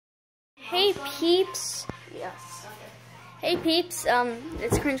Hey peeps. Yes. Hey peeps.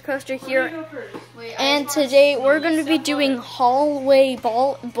 It's Cringe Coaster here, and today we're going to be doing hallway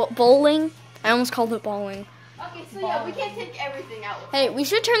bowling. I almost called it bowling. Okay, so yeah, we can't take everything out. Hey, we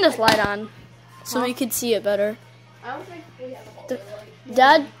should turn this light on so we could see it better. I don't think we have a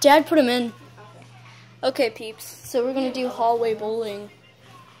hallway. Dad, put him in. Okay, peeps. So we're gonna do hallway bowling.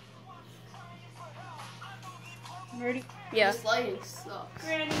 Ready? Yeah. This lighting sucks.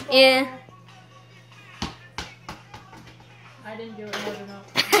 Yeah. I didn't do it hard enough.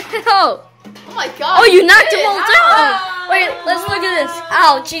 Oh! Oh my god! Oh, you knocked them all down! Wait, let's look at this.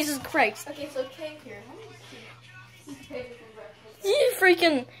 Ow, Jesus Christ! Okay, so cake here. How many cake from breakfast? You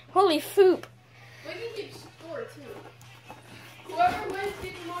freaking holy foop! We can keep score too. Whoever wins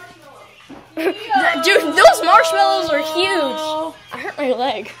gets a marshmallow. Dude, those marshmallows are huge. I hurt my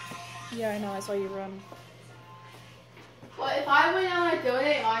leg. Yeah, I know. I saw you run. Well, if I win, I'm gonna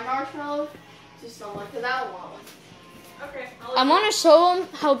donate my marshmallows to someone because I don't want one. Okay. I want to show them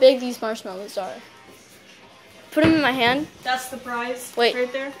how big these marshmallows are. Put them in my hand. That's the prize. Wait.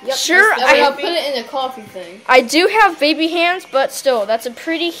 Right there. Yep. Sure. I'll put it in a coffee thing. I do have baby hands, but still, that's a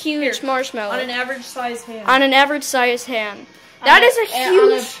pretty huge marshmallow. On an average size hand. On an average size hand. That is a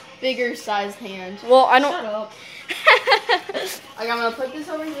huge. On a bigger sized hand. Well, I don't. Shut up. I'm gonna put this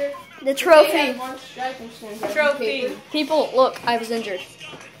over here. The trophy. Trophy. People, look, I was injured.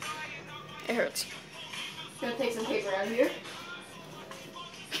 It hurts. Gonna take some paper out of here.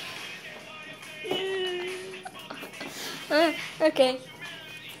 Okay.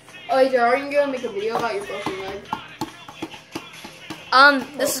 Oh, are you gonna make a video about your broken leg?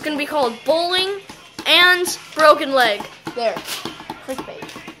 This is gonna be called bowling and broken leg. There. Clickbait.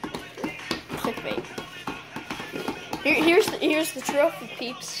 Clickbait. Here's the trophy,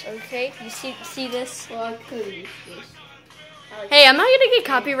 peeps. Okay, you see this? Well, I could use this. Hey, I'm not gonna get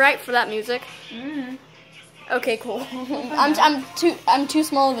copyright for that music. Mm-hmm. Okay, cool. I'm too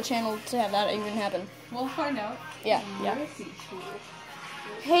small of a channel to have that even happen. We'll find out. Yeah.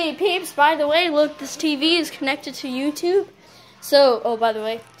 Hey, peeps. By the way, look, this TV is connected to YouTube. So, oh, by the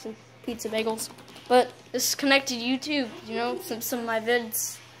way, some pizza bagels. But this is connected to YouTube. You know, some of my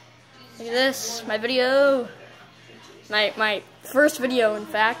vids. Look at this, my video. My first video, in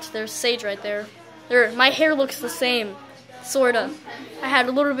fact. There's Sage right there. My hair looks the same, sorta. I had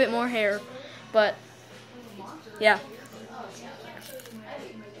a little bit more hair, but yeah.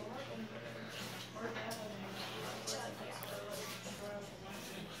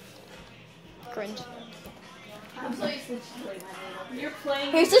 Cringe. You're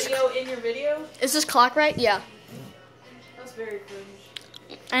playing Here's this video in your video? Is this clock right? Yeah. That's very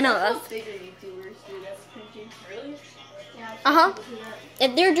cringe. I know that. Bigger YouTubers do that's cringy. Really? Yeah. Uh-huh.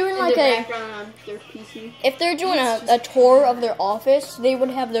 If they're doing like background on their PC. If they're doing a tour of their office, they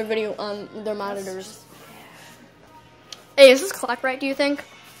would have their video on their monitors. Hey, is this clock right, do you think?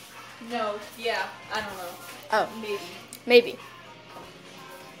 No. Yeah. I don't know. Oh. Maybe.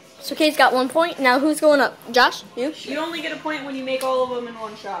 So Kate's got 1 point. Now who's going up? Josh? You? You only get a point when you make all of them in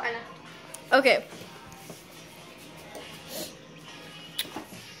one shot. I know. Okay.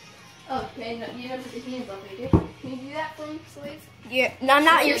 Oh, okay. No, you never put your hands on me, dude. Can you do that for me, slave? Yeah. No, I'm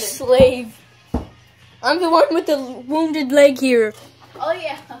not your slave. I'm the one with the wounded leg here. Oh,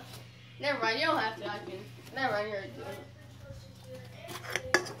 yeah. Never mind. You don't have to. I can. Never mind. You're doing it.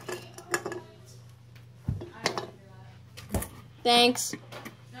 Thanks.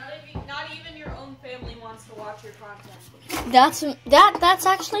 Not even your own family wants to watch your content. That's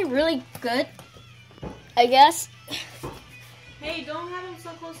actually really good, I guess. Hey, don't have them so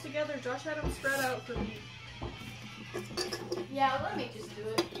close together. Josh had them spread out for me. Yeah, let me just do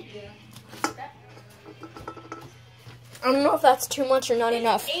it. Yeah. I don't know if that's too much or not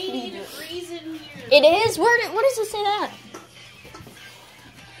enough. 80 degrees in here. It is? What does it say that?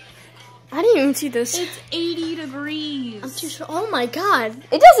 I didn't even see this. It's 80 degrees. I'm too sure. Oh my god.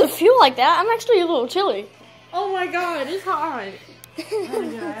 It doesn't feel like that. I'm actually a little chilly. Oh my god, it's hot. Oh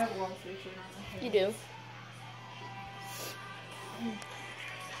yeah, I have warm station on my head. You do.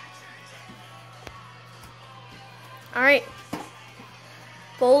 Alright.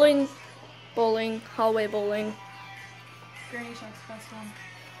 Bowling, hallway bowling. Granny shot's best one.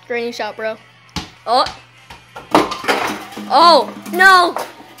 Granny shot, bro. Oh. Oh, no.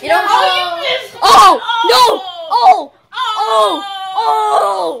 You don't. Oh, you missed. Oh, no.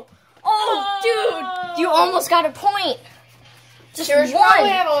 Oh, dude. You almost got a point. Just There's one. probably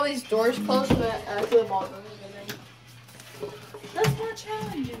have all these doors closed, but the ball doesn't get in. That's more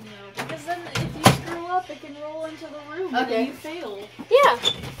challenging though, because then if you screw up, it can roll into the room and then you fail. Yeah.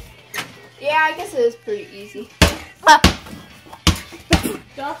 Yeah, I guess it is pretty easy.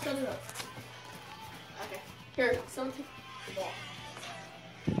 Josh, set it up. Here, someone take the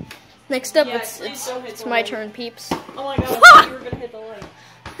ball. Next up, Yeah, it's the my light. turn, peeps. Oh my god, I thought you were gonna hit the light.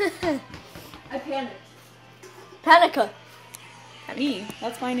 I panicked. Panica. Me.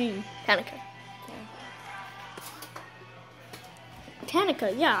 That's my name. Panica.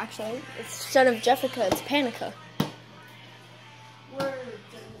 Panica, yeah, actually. Instead of Jessica, it's Panica.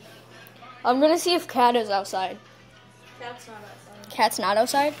 I'm gonna see if Cat is outside. Cat's not outside. Cat's not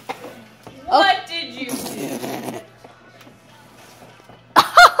outside? What did you do?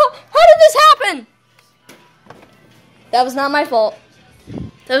 How did this happen? That was not my fault.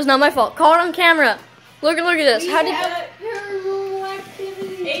 That was not my fault. Call it on camera. Look at this. How did paranormal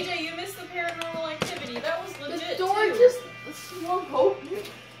activity? AJ, you missed the paranormal activity. That was legit. The door too. just swung open.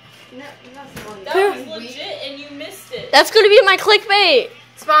 No, not swung. That was legit, and you missed it. That's gonna be my clickbait.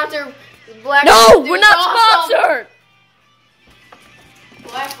 Sponsor Black. No, Dude, we're not awesome. sponsored.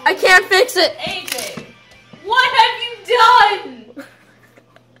 Black I can't fix it. AJ, what have you done?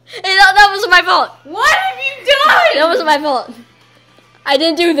 Hey, that wasn't my fault. What have you done? That wasn't my fault. I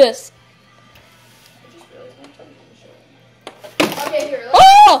didn't do this. Okay, here. Let's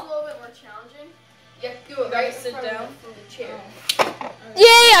Oh! make this a little bit more challenging. You have to do it right sit from down? from the chair.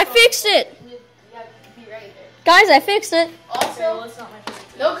 Yay, I fixed it. You have to be right there. Guys, I fixed it. Also, well, it's not my turn.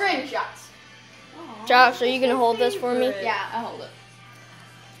 no granny shots. Josh, are you gonna hold this for me? favorite. Yeah, I'll hold it.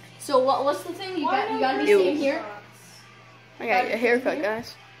 So what's the thing? You gotta be sitting here. I got your haircut,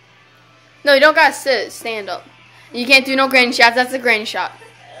 guys. No, you don't gotta sit. Stand up. You can't do no granny shots. That's a granny shot.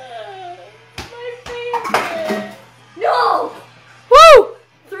 My favorite. No! Woo!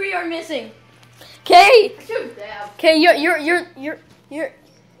 3 are missing. Okay. Shoot, dab. Okay, you're the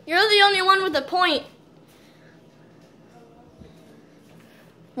only one with a point.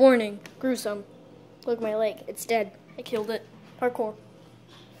 Warning, gruesome. Look at my leg. It's dead. I killed it. Parkour.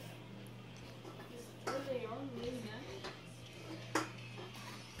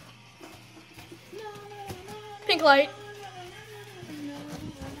 Pink light.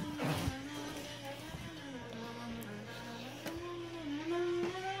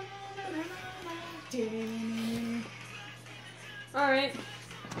 Alright.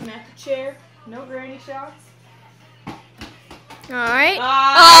 I'm at the chair. No granny shots. Alright.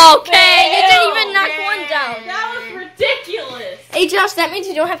 Ah, Okay, you didn't even failed. knock one down. That was ridiculous. Hey Josh, that means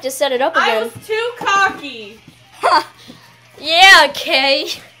you don't have to set it up I again. was too cocky. Yeah, okay.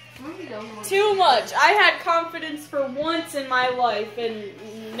 Too much. I had confidence for once in my life and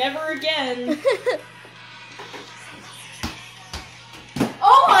never again.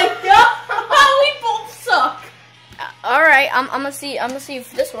 Oh my god! We both suck. Alright, I'm gonna see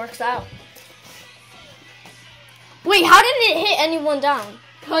if this works out. Wait, how did it hit anyone down?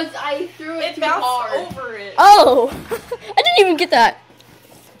 Cause I threw it It too bounced hard. over it. Oh! I didn't even get that.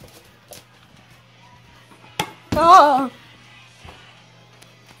 Oh.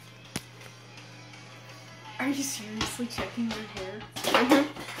 Are you seriously checking your hair?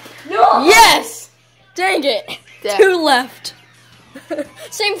 No! Yes! Dang it. Yeah. 2 left.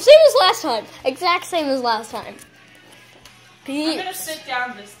 same as last time. Exact same as last time. I'm gonna Peeps. sit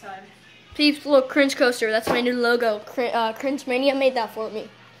down this time. Peeps, look, Cringe Coaster. That's my new logo. Cringe Mania made that for me.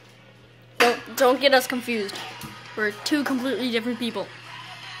 Don't get us confused. We're 2 completely different people.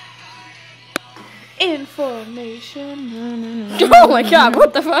 Information. Oh my god,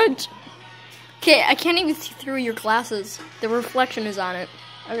 what the fudge? Okay, I can't even see through your glasses. The reflection is on it.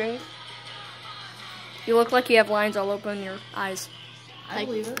 Okay. You look like you have lines all over your eyes. I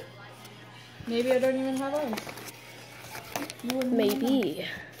believe it. Maybe I don't even have eyes. Maybe.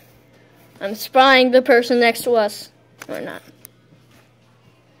 I'm spying the person next to us. Or not.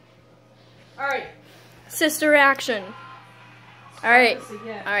 Alright. Sister action. Alright.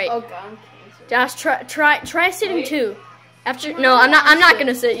 Alright. Oh god. Josh, try sitting too. After no, I'm not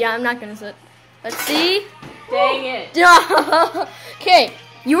gonna sit. Yeah, I'm not gonna sit. Let's see. Dang it. Okay,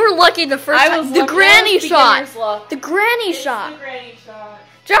 you were lucky the first time. The granny shot. The granny shot. The granny shot.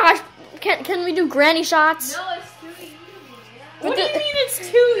 Josh, can we do granny shots? No, it's too easy. What do you mean it's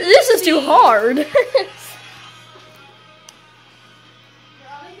too easy? This is too hard.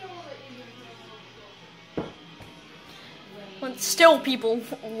 Still, people.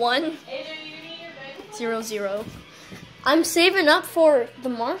 1, 0, 0. I'm saving up for the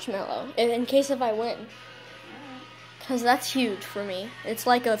marshmallow in case if I win. Because that's huge for me. It's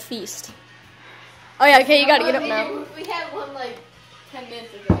like a feast. Oh yeah, okay, you gotta get up now. We had one like 10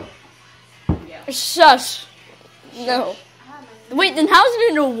 minutes ago. Shush. No. Wait, then how's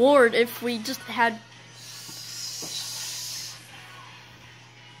it an award if we just had...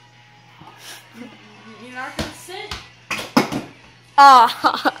 You're not gonna sit?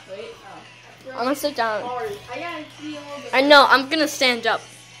 Ah. Wait, gonna sit down. hard. I gotta see a little bit. I know. I'm gonna stand up.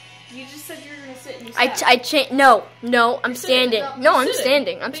 You just said you were gonna sit and you I sat. no, I'm sitting. standing. No, No, you're I'm sitting.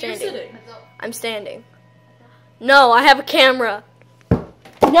 standing. I'm But you're standing. sitting. Heads up. I'm standing. No, I have a camera.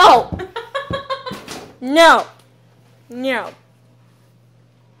 No, no, no.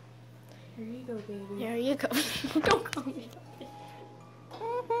 Here you go, baby. There you go. Don't call me.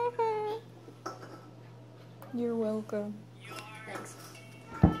 You're welcome. Thanks.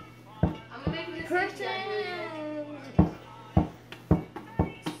 I'm gonna make this Curtain.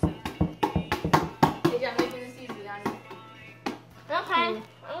 Hey, John, making this easy on you. Okay,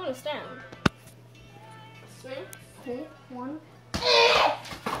 I want to stand. Swing. Cool. One.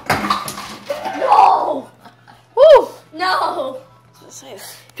 No! Woo! No!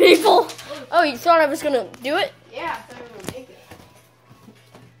 People! Oh, you thought I was gonna do it? Yeah, I thought we were gonna make it.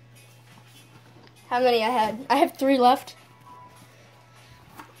 How many I had? I have 3 left.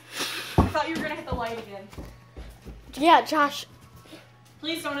 I thought you were gonna hit the light again. Yeah, Josh.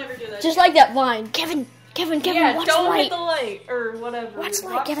 Please don't ever do that. Just like that vine. Kevin, yeah, watch don't the light. hit the light or whatever. Watch the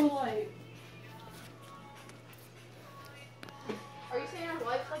light, Watch Kevin. the light. Are you saying our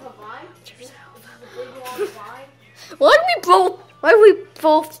life's like a vine? This is a big long vine? Why do we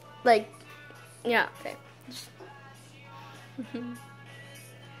both, like, yeah, okay.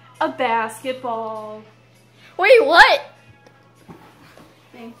 A basketball. Wait, what?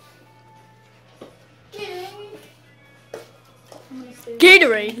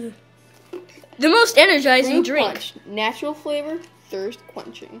 Gatorade. The most energizing Fruit drink. punch. Natural flavor, thirst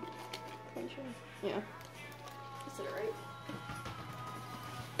quenching. Yeah. Is it right?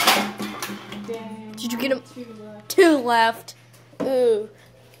 Dang. Did you get him? 2 left. 2 left. Ooh.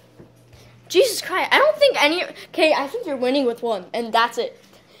 Jesus Christ, I don't think any... Okay, I think you're winning with 1, and that's it.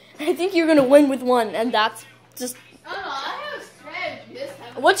 I think you're gonna win with 1, and that's just... I don't know, I have a strategy this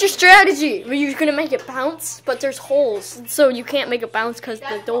time. What's your strategy? Are you gonna make it bounce? But there's holes, so you can't make it bounce because the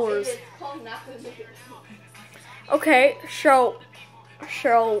That's doors... It's called not to make it bounce. Okay, so...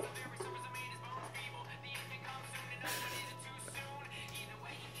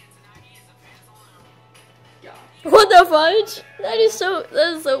 What the fudge? That is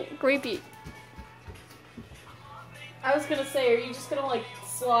so creepy. I was gonna say, are you just gonna like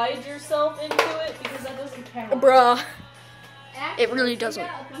slide yourself into it because that doesn't count? Bruh. Actually, It really we doesn't.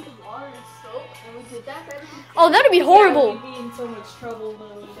 got a bunch of water and soap, and we did that. Oh, that'd be horrible. Yeah, we'd be in so much trouble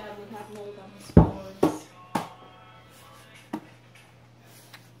though. Dad would have mold on his floors.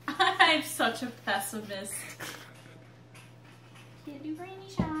 I'm such a pessimist. Can't do rainy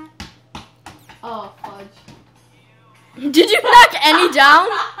shot. Oh, fudge. Did you knock any down?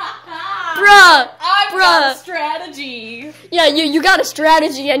 Bruh. I've Bruh. got a strategy. Yeah, you got a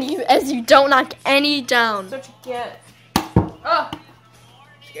strategy and you don't knock any down. That's what you get. Oh!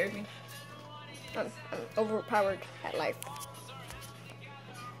 Scared me. I'm overpowered at life.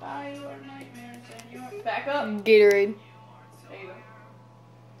 Bye, your nightmares and your... Back up. Gatorade. There you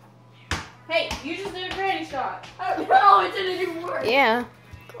go. Hey, you just did a granny shot. No, it didn't even work. Yeah.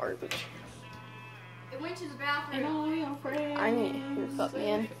 Garbage. It went to the bathroom. all your friends. I need your cup,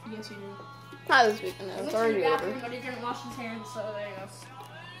 man. Yes, you do. Not this weekend, It though. went It's to the already bathroom, over. but he didn't wash his hands, so there you go.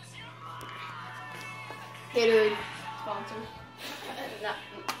 Gatorade. Sponsor. No,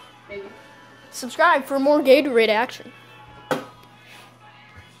 maybe. Subscribe for more Gatorade action. No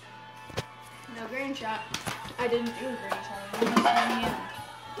grain shot. I didn't do a granny shot.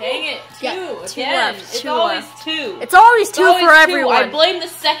 Dang it, two Yeah, 2 again. left, It's 2 always left. 2. It's always 2 always for 2. everyone. I blame the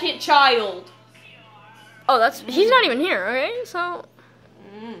second child. Oh, he's not even here, okay? So,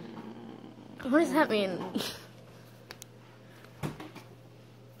 what does that mean?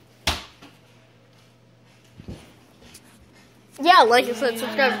 Yeah, like I said,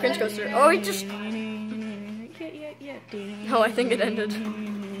 subscribe to Cringe Coaster. Oh, he just... Oh, I think it ended.